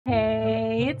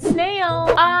It's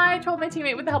Snail. I trolled my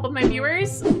teammate with the help of my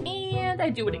viewers, and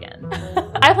I do it again.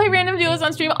 I play random duos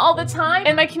on stream all the time,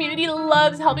 and my community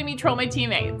loves helping me troll my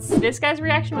teammates. This guy's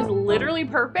reaction was literally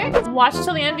perfect. Watch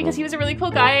till the end because he was a really cool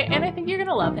guy, and I think you're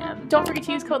gonna love him. Don't forget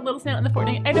to use code LittleSnail in the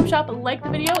Fortnite item shop, like the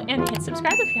video, and hit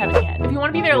subscribe if you haven't yet. If you want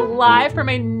to be there live for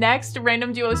my next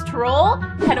random duos troll,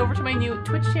 head over to my new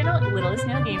Twitch channel, Little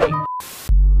Snail Gaming.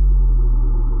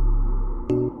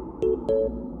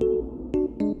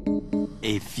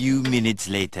 A few minutes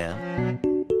later.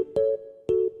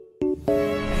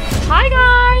 Hi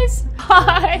guys!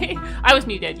 Hi! I was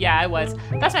muted. Yeah, I was.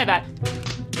 That's my bad.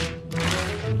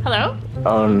 Hello?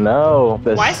 Oh no,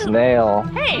 the snail.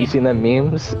 Hey! You seen the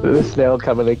memes? The snail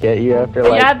coming to get you after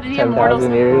like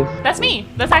 10,000 years? That's me.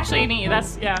 That's actually me.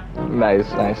 That's, yeah. Nice.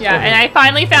 Yeah, and I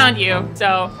finally found you,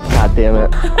 so. God damn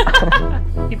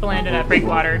it. People landed at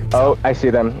Breakwater. Oh, I see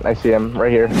them. I see them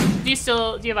right here. Do you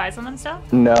have eyes on them still?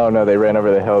 No, they ran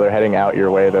over the hill. They're heading out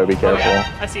your way though, be careful. Okay.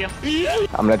 I see them.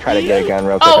 I'm gonna try to get a gun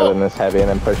real quick other than this heavy and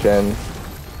then push in.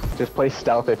 Just play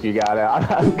stealth if you got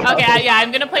it. Okay, yeah,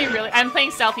 I'm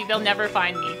playing stealthy. They'll never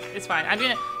find me. It's fine. You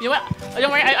know what? Don't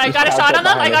worry, I got a shot on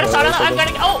them. I'm gonna,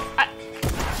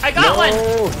 I got one.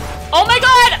 Oh my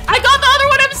god, I got the other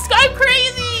one. I'm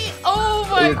crazy. Oh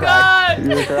my god.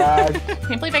 You cried.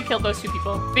 Can't believe I killed those two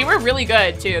people. They were really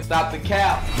good too. Stop the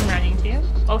cap. I'm running to you.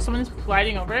 Oh, someone's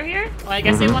gliding over here? Well, I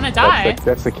guess they want to die.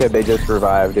 That's the kid they just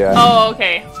revived, yeah. Oh,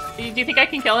 okay. Do you think I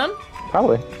can kill him?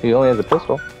 Probably. He only has a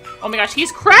pistol. Oh my gosh,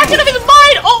 he's cracking up his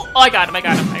mind! Oh, I got him.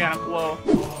 Whoa.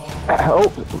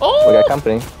 Oh, we got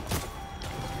company.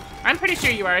 I'm pretty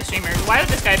sure you are a streamer. Why would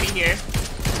this guy be here?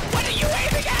 What are you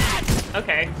aiming at?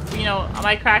 Okay, you know,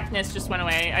 my crackedness just went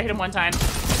away. I hit him one time.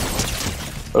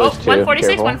 Oh, 146,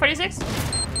 careful. 146.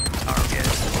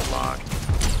 Target locked.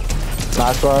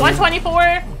 Last one.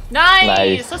 124.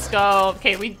 Nice. Let's go.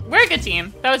 Okay, we're a good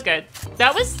team. That was good.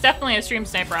 That was definitely a stream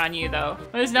sniper on you, though.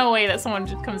 There's no way that someone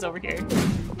just comes over here.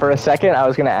 For a second, I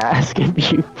was gonna ask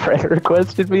if you friend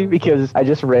requested me because I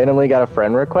just randomly got a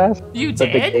friend request. You did?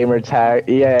 But the gamer tag,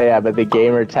 yeah, but the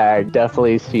gamer tag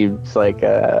definitely seems like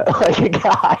a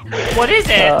guy. What is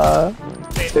it? I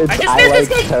like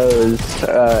toes,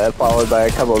 followed by a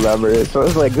couple numbers. So I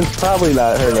was like, this is probably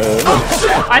not her name.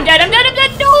 I'm dead.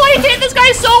 No, I hate this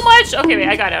guy so much. Okay, wait,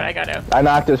 I got out. I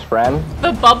knocked his friend.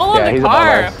 The bubble on the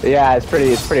car. Yeah, it's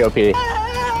pretty OP.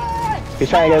 He's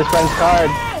trying to get his friend's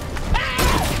card.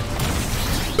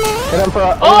 Hit him for,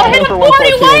 I hit him 40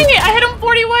 white! I hit him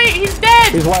 40 white! He's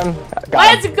dead! He's one.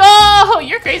 Let's go!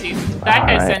 You're crazy. That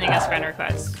guy's sending us friend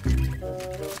requests.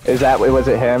 Was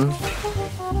it him?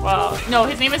 Well, no,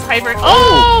 his name is Hyper.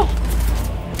 Oh!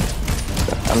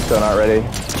 I'm still not ready.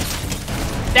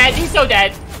 Dead, he's so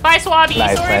dead. Bye, Swabby.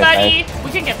 Sorry, buddy. Nice.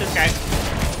 We can get this guy.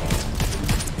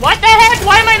 What the heck?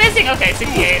 Why am I missing? Okay,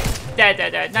 68.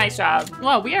 Dead. Nice job.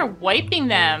 Wow, we are wiping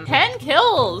them. 10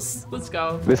 kills. Let's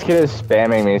go. This kid is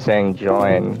spamming me saying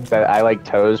join. That I like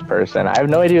toes person. I have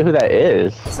no idea who that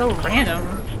is. So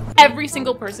random. Every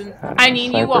single person. I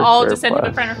need you all to send him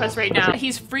a friend request right now.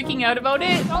 He's freaking out about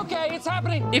it. Okay, it's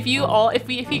happening. If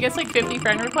he gets like 50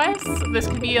 friend requests, this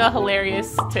could be a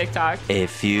hilarious TikTok. A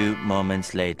few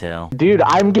moments later. Dude,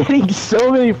 I'm getting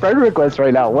so many friend requests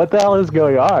right now. What the hell is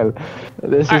going on?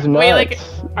 This is nuts.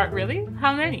 Wait, really?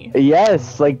 How many?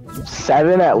 Yes, like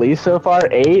 7 at least so far.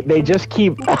 8. They just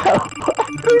keep.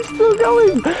 They're still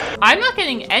going. I'm not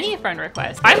getting any friend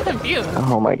requests. I'm confused.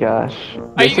 Oh my gosh.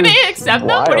 Are you gonna accept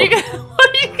them? What are you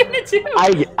gonna do?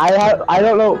 I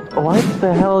don't know what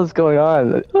the hell is going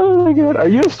on. Oh my god, are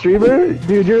you a streamer?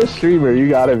 Dude, you're a streamer. You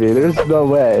gotta be. There's no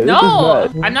way. No,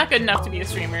 I'm not good enough to be a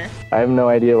streamer. I have no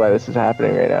idea why this is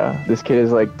happening right now. This kid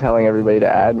is like telling everybody to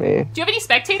add me. Do you have any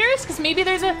spectators? Because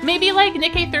maybe like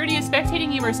Nick A30 is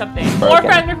spectating you or something. More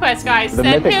friend requests, guys.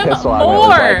 Send him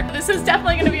more. This is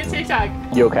definitely gonna be a TikTok.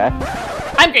 You okay?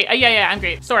 I'm great. Yeah, I'm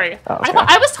great. Sorry. Oh, okay. I thought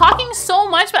I was talking so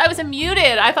much, but I was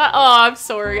muted. I thought, oh, I'm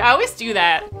sorry. I always do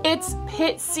that. It's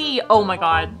Pit C. Oh my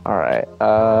god. All right.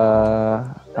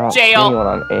 Jail.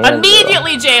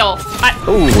 Immediately jail.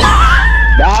 Ooh.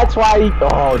 That's why.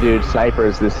 Oh, dude,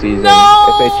 snipers this season. No.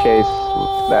 If they chase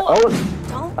that.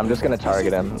 Oh, I'm just gonna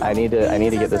target him. I need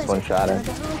to get this one shot in.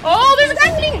 Oh, there's a guy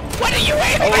hitting. What are you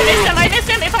aiming? I missed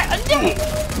him.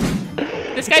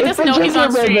 This guy doesn't know he's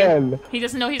on stream. He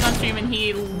doesn't know he's on stream, and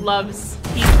he would love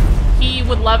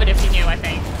it if he knew, I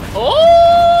think.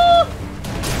 Oh!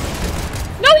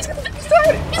 No, he's gonna destroy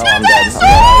it! He's gonna destroy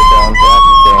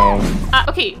it!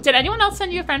 Okay, did anyone else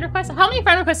send you a friend request? How many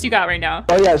friend requests you got right now?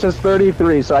 Oh yeah, it says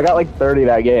 33, so I got like 30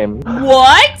 that game.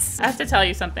 What? I have to tell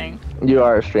you something. You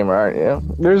are a streamer, aren't you?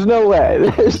 There's no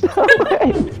way. There's no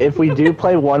way. If we do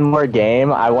play one more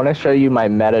game, I want to show you my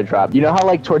meta drop. You know how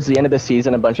like towards the end of the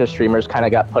season, a bunch of streamers kind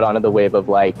of got put onto the wave of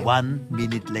like 1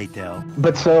 minute later.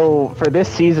 But so for this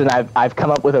season, I've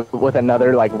come up with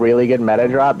another like really good meta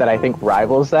drop that I think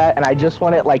rivals that, and I just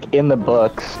want it like in the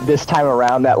books this time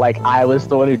around that like I was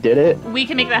the one who did it. We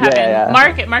can make that happen. Yeah.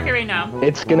 Mark it right now.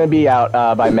 It's gonna be out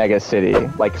by Mega City,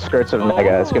 like skirts of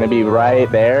Mega. It's gonna be right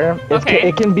there. Okay.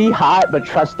 It can be hot, but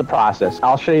trust the process.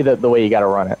 I'll show you the way you gotta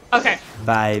run it. Okay.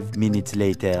 5 minutes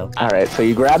later. All right, so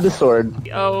you grab the sword.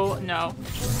 Oh no.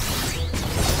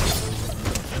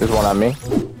 There's one on me.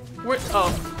 Oh.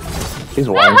 He's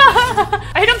one.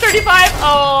 I hit him 35.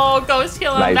 Oh, ghost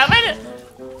kill him. Nice. That might.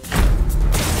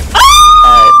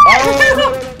 Alright.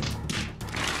 Oh!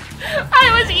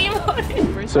 I was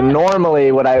emoting. So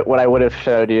normally what I would have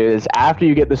showed you is after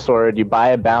you get the sword, you buy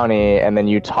a bounty and then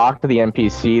you talk to the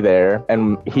NPC there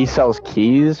and he sells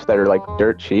keys that are like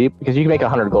dirt cheap because you can make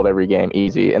 100 gold every game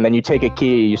easy. And then you take a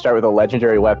key, you start with a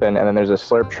legendary weapon, and then there's a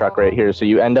slurp truck right here. So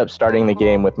you end up starting the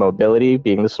game with mobility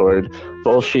being the sword,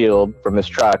 full shield from this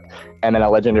truck, and then a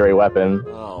legendary weapon.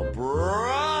 Oh,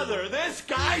 brother, this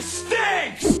guy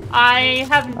stinks! I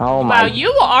have. Oh my. Wow,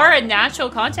 you are a natural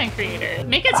content creator.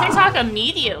 Make a TikTok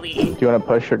immediately. Do you want to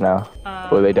push or no?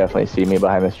 Well, they definitely see me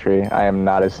behind this tree. I am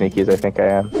not as sneaky as I think I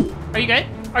am. Are you good?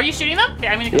 Are you shooting them? Okay,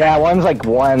 I'm gonna. Yeah, one's like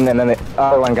one, and then the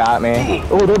other one got me.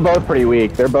 Oh, they're both pretty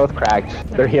weak. They're both cracked.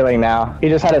 They're healing now. He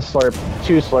just had a slurp,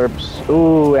 2 slurps.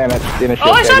 Ooh, and it's in a shield.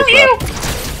 Oh, I shot you!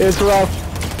 It's rough.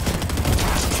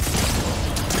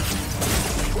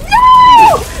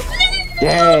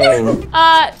 Dang.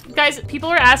 Guys, people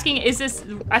were asking, is this,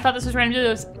 I thought this was Random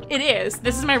Duos. It is.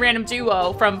 This is my random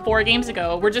duo from 4 games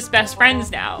ago. We're just best friends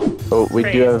now. Oh, we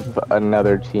Great. do have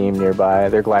another team nearby.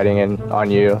 They're gliding in on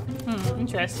you.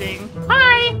 Interesting.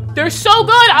 Hi! They're so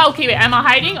good! Oh, okay, wait, am I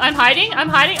hiding? I'm hiding?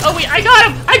 Oh, wait, I got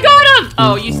him! I got him!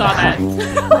 Oh, you saw that.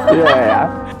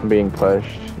 Yeah. I'm being pushed.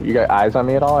 You got eyes on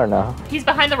me at all or no? He's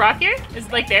behind the rock here? Is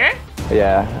it like there?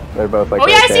 Yeah, they're both like Oh,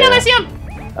 yeah, right I see him! there. I see him!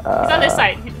 He's on this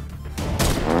side.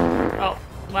 Oh,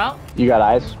 well. You got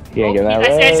eyes? You ain't getting that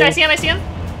I see him.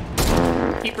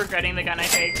 Keep regretting the gun I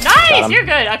take. Nice! You're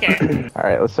good. Okay.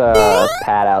 Alright, let's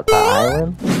pad out the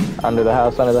island. Under the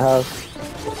house.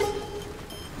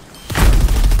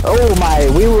 Oh my,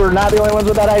 we were not the only ones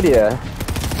with that idea.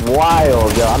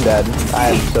 Wild. Yo, I'm dead. I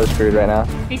am so screwed right now.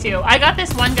 Me too. I got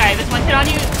this one guy. This one hit on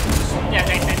you. Yeah,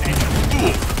 nice.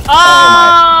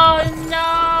 Oh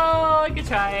no! Good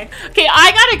try. Okay,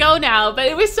 I gotta go now, but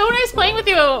it was so nice playing with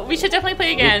you. We should definitely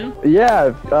play again.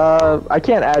 Yeah, I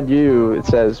can't add you, it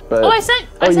says, but... Oh, I sent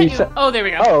you. Oh, there we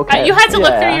go. Oh, okay. You had to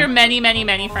look Yeah. through your many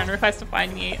friend requests to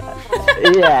find me.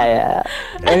 yeah.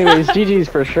 Anyways, GG's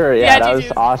for sure. Yeah, that was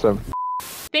GG's. awesome.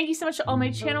 Thank you so much to all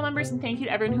my channel members, and thank you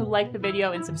to everyone who liked the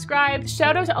video and subscribed.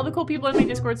 Shout out to all the cool people in my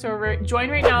Discord server. Join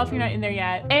right now if you're not in there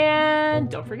yet. And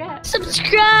don't forget,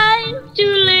 Subscribe to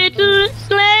Little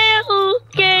Snail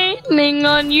Gaming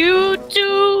on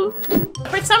YouTube.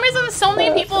 for some reason, so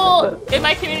many people in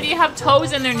my community have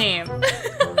toes in their name.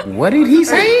 What did he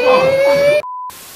say?